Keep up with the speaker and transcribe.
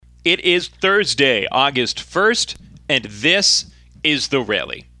It is Thursday, August 1st, and this is The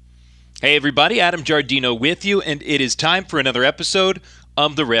Rally. Hey everybody, Adam Giardino with you, and it is time for another episode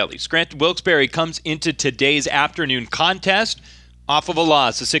of The Rally. Scranton Wilkes-Barre comes into today's afternoon contest off of a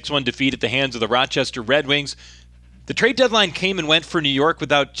loss, a 6-1 defeat at the hands of the Rochester Red Wings. The trade deadline came and went for New York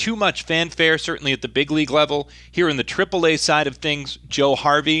without too much fanfare, certainly at the big league level. Here in the AAA side of things, Joe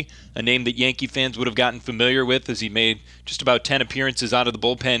Harvey, a name that Yankee fans would have gotten familiar with as he made just about 10 appearances out of the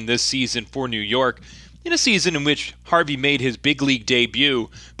bullpen this season for New York, in a season in which Harvey made his big league debut.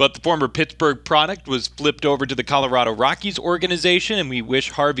 But the former Pittsburgh product was flipped over to the Colorado Rockies organization, and we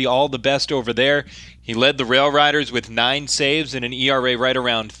wish Harvey all the best over there. He led the Rail Riders with 9 saves and an ERA right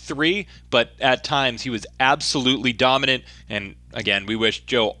around 3, but at times he was absolutely dominant. And again, we wish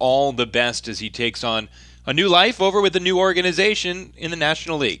Joe all the best as he takes on a new life over with a new organization in the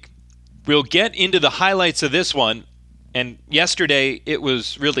National League. We'll get into the highlights of this one, and yesterday it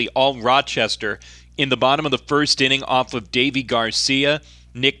was really all Rochester. In the bottom of the first inning off of Deivi Garcia,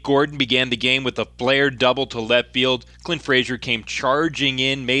 Nick Gordon began the game with a flare double to left field. Clint Frazier came charging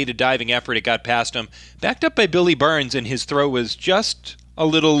in, made a diving effort. It got past him. Backed up by Billy Burns, and his throw was just a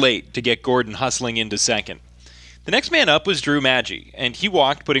little late to get Gordon hustling into second. The next man up was Drew Maggi, and he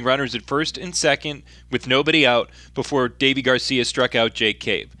walked, putting runners at first and second with nobody out before Deivi Garcia struck out Jake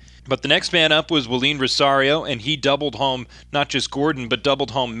Cave. But the next man up was Wendell Rosario, and he doubled home not just Gordon, but doubled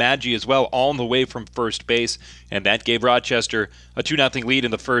home Maggi as well, all the way from first base, and that gave Rochester a 2-0 lead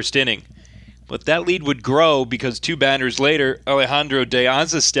in the first inning. But that lead would grow because 2 batters later, Alejandro De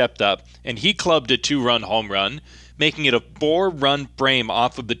Aza stepped up, and he clubbed a 2-run home run, making it a 4-run frame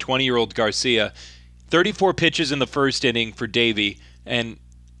off of the 20-year-old Garcia. 34 pitches in the first inning for Deivi, and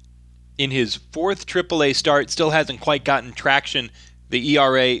in his 4th AAA start, still hasn't quite gotten traction. The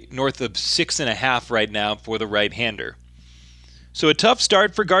ERA north of 6.5 right now for the right-hander. So a tough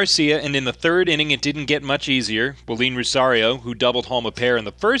start for Garcia, and in the 3rd inning it didn't get much easier. Wendell Rosario, who doubled home a pair in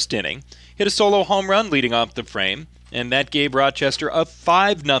the 1st inning, hit a solo home run leading off the frame, and that gave Rochester a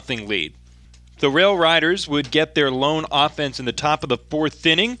 5-0 lead. The Rail Riders would get their lone offense in the top of the 4th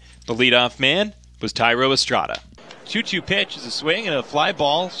inning. The leadoff man was Thairo Estrada. 2-2 pitch is a swing and a fly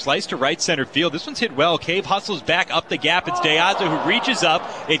ball sliced to right center field. This one's hit well. Cave hustles back up the gap. It's De Aza who reaches up.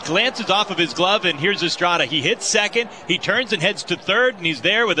 It glances off of his glove, and here's Estrada. He hits second. He turns and heads to third, and he's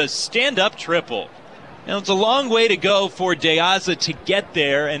there with a stand-up triple. Now, it's a long way to go for De Aza to get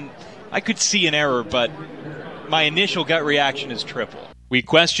there, and I could see an error, but my initial gut reaction is triple. We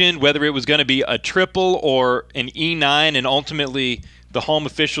questioned whether it was going to be a triple or an E9, and ultimately the home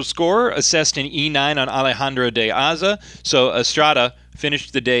official scorer assessed an E9 on Alejandro De Aza, so Estrada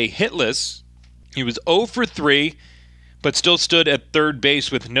finished the day hitless. He was 0 for 3, but still stood at third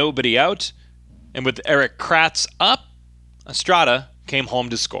base with nobody out. And with Eric Kratz up, Estrada came home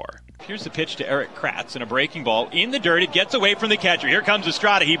to score. Here's the pitch to Eric Kratz, and a breaking ball in the dirt. It gets away from the catcher. Here comes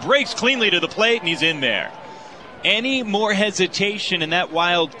Estrada. He breaks cleanly to the plate, and he's in there. Any more hesitation in that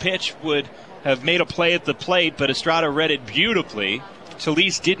wild pitch would have made a play at the plate, but Estrada read it beautifully.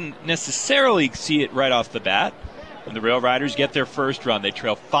 Solis didn't necessarily see it right off the bat, and the Rail Riders get their first run. They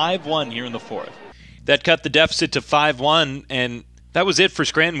trail 5-1 here in the 4th. That cut the deficit to 5-1, and that was it for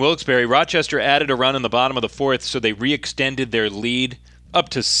Scranton Wilkes-Barre. Rochester added a run in the bottom of the 4th, so they re-extended their lead up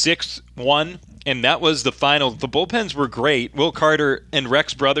to 6-1, and that was the final. The bullpens were great. Will Carter and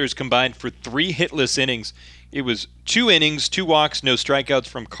Rex Brothers combined for 3 hitless innings. It was 2 innings, 2 walks, no strikeouts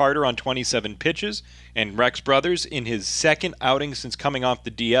from Carter on 27 pitches, and Rex Brothers, in his 2nd outing since coming off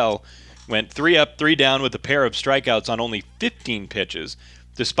the DL, went 3 up, 3 down with a pair of strikeouts on only 15 pitches.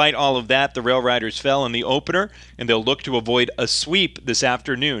 Despite all of that, the Rail Riders fell in the opener, and they'll look to avoid a sweep this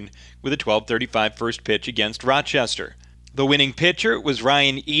afternoon with a 12:35 first pitch against Rochester. The winning pitcher was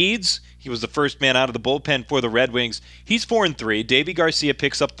Ryan Eads. He was the first man out of the bullpen for the Red Wings. He's 4-3. Deivi Garcia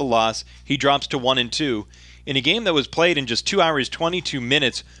picks up the loss. He drops to 1-2. In a game that was played in just 2 hours, 22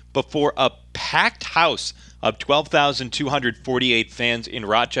 minutes before a packed house of 12,248 fans in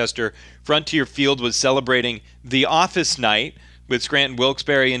Rochester. Frontier Field was celebrating the office night with Scranton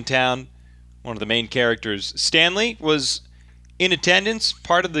Wilkes-Barre in town. One of the main characters, Stanley, was in attendance.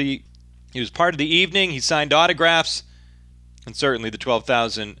 He was part of the evening. He signed autographs, and certainly the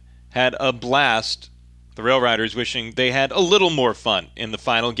 12,000 had a blast. The Rail Riders wishing they had a little more fun in the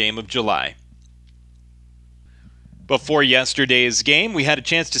final game of July. Before yesterday's game, we had a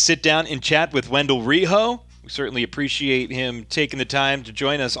chance to sit down and chat with Wendell Rijo. We certainly appreciate him taking the time to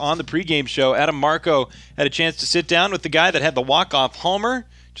join us on the pregame show. Adam Marco had a chance to sit down with the guy that had the walk-off homer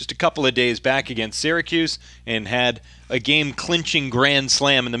just a couple of days back against Syracuse and had a game-clinching grand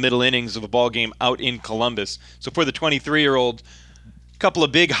slam in the middle innings of a ball game out in Columbus. So for the 23-year-old, couple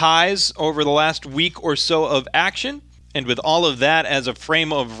of big highs over the last week or so of action. And with all of that as a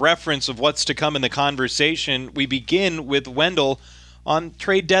frame of reference of what's to come in the conversation, we begin with Wendell on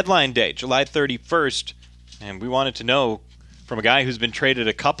trade deadline day, July 31st. And we wanted to know from a guy who's been traded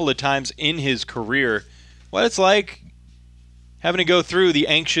a couple of times in his career what it's like having to go through the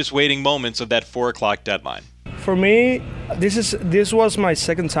anxious waiting moments of that 4 o'clock deadline. For me, this was my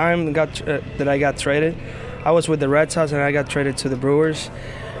second time that I got traded. I was with the Red Sox and I got traded to the Brewers.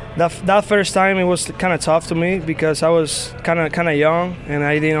 That first time it was kind of tough to me because I was kind of young and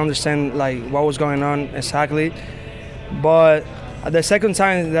I didn't understand like what was going on exactly. But the second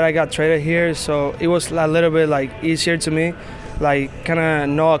time that I got traded here, so it was a little bit like easier to me, like kind of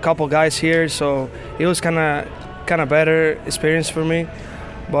know a couple guys here, so it was kind of better experience for me.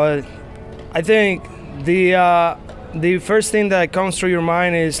 But I think the first thing that comes through your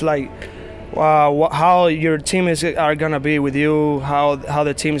mind is like how your team are gonna be with you, how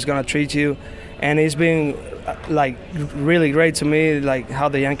the team is gonna treat you, and it's been like really great to me, like how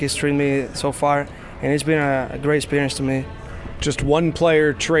the Yankees treat me so far, and it's been a great experience to me. Just one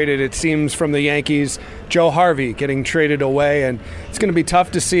player traded, it seems, from the Yankees, Joe Harvey, getting traded away, and it's going to be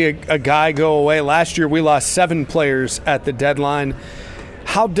tough to see a guy go away. Last year we lost 7 players at the deadline.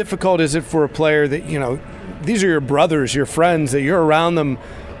 How difficult is it for a player that, these are your brothers, your friends, that you're around them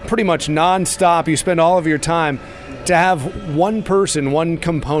pretty much nonstop, you spend all of your time, to have one person, one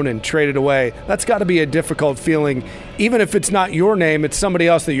component traded away? That's got to be a difficult feeling, even if it's not your name, it's somebody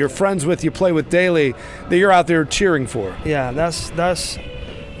else that you're friends with, you play with daily, that you're out there cheering for. Yeah, that's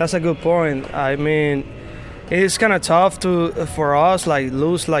a good point. I mean, it's kind of tough for us like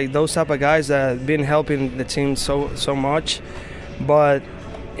lose like those type of guys that have been helping the team so much, but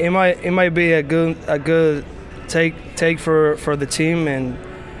it might be a good take for the team,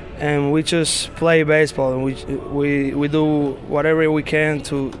 and we just play baseball, and we do whatever we can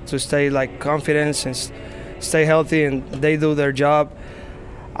to stay like confident and stay healthy, and they do their job.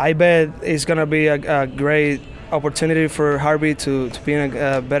 I bet it's gonna be a great opportunity for Harvey to be in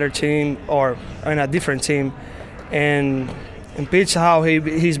a better team or in a different team, and pitch how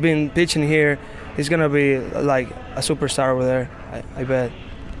he's been pitching here. He's gonna be like a superstar over there, I bet.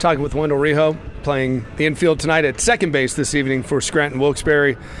 Talking with Wendell Rijo, playing the infield tonight at second base this evening for Scranton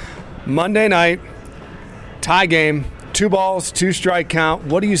Wilkes-Barre. Monday night, tie game, 2 balls, 2 strike count.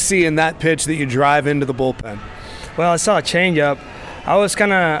 What do you see in that pitch that you drive into the bullpen? Well, I saw a changeup. I was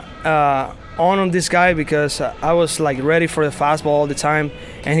kind of on this guy because I was like ready for the fastball all the time,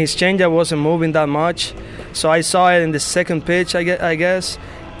 and his changeup wasn't moving that much. So I saw it in the second pitch, I guess,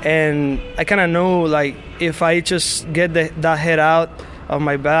 and I kind of knew like if I just get that head out of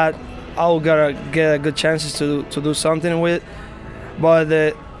my bat, I'll get a good chances to do something with it. But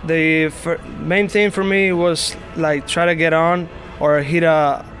the main thing for me was like try to get on or hit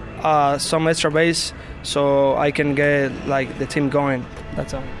some extra base so I can get like the team going.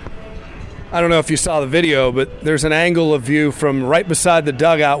 That's all. I don't know if you saw the video, but there's an angle of view from right beside the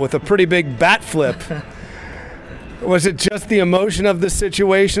dugout with a pretty big bat flip. Was it just the emotion of the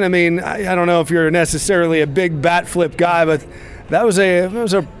situation? I mean, I don't know if you're necessarily a big bat flip guy, but that was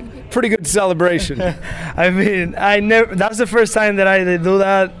a pretty good celebration. I mean, that's the first time that I did do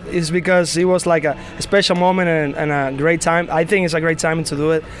that, is because it was like a special moment and a great time. I think it's a great time to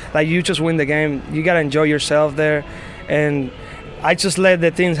do it. Like, you just win the game. You got to enjoy yourself there. And I just let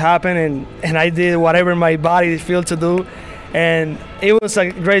the things happen, and I did whatever my body felt to do. And it was a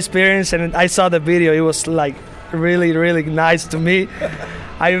great experience, and I saw the video. It was like really, really nice to me.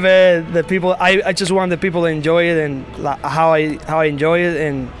 I bet the people, I just want the people to enjoy it and how I enjoy it,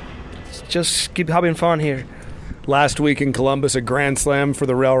 and just keep having fun here. Last week in Columbus, a grand slam for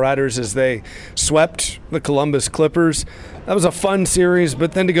the Rail Riders as they swept the Columbus Clippers. That was a fun series,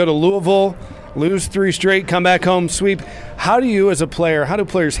 but then to go to Louisville, lose 3 straight, come back home, sweep. How do you as a player, how do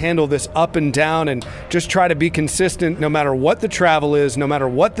players handle this up and down and just try to be consistent no matter what the travel is, no matter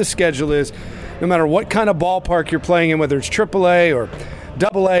what the schedule is, no matter what kind of ballpark you're playing in, whether it's AAA or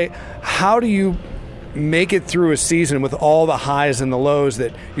AA? How do you make it through a season with all the highs and the lows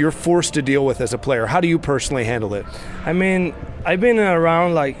that you're forced to deal with as a player? How do you personally handle it? I mean, I've been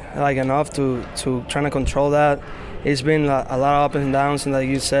around like enough to try to control that. It's been a lot of ups and downs, and like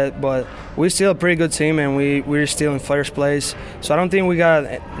you said, but we're still a pretty good team, and we're still in first place. So I don't think we got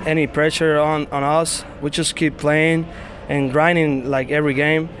any pressure on us. We just keep playing and grinding like every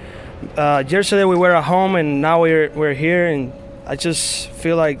game. Yesterday we were at home, and now we're here, and I just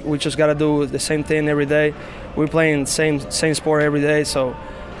feel like we just got to do the same thing every day. We're playing same sport every day, so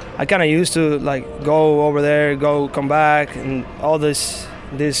I kind of used to like go over there, come back, and all this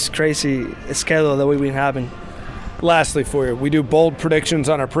crazy schedule that we've been having. Lastly for you, we do bold predictions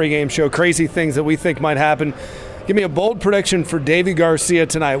on our pregame show, crazy things that we think might happen. Give me a bold prediction for Davy Garcia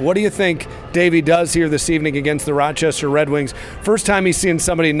tonight. What do you think Davy does here this evening against the Rochester Red Wings? First time he's seeing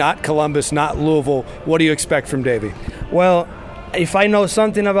somebody not Columbus, not Louisville. What do you expect from Davy? Well, if I know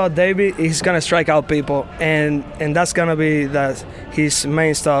something about Davy, he's going to strike out people, and that's going to be his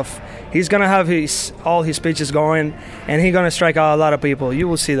main stuff. He's going to have all his pitches going, and he's going to strike out a lot of people. You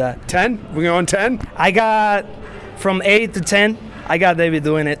will see that. 10? We going 10? I got from 8 to 10. I got Davy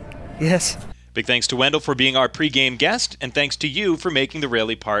doing it. Yes. Big thanks to Wendell for being our pregame guest, and thanks to you for making the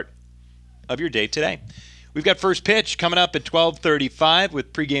Rally part of your day today. We've got first pitch coming up at 12:35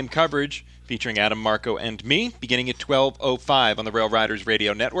 with pregame coverage featuring Adam, Marco, and me, beginning at 12:05 on the Rail Riders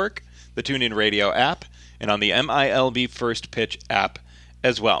Radio Network, the TuneIn Radio app, and on the MILB First Pitch app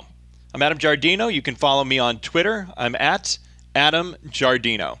as well. I'm Adam Giardino. You can follow me on Twitter. I'm at Adam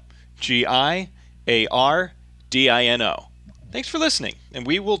Giardino, Giardino. Thanks for listening, and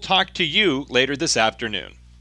we will talk to you later this afternoon.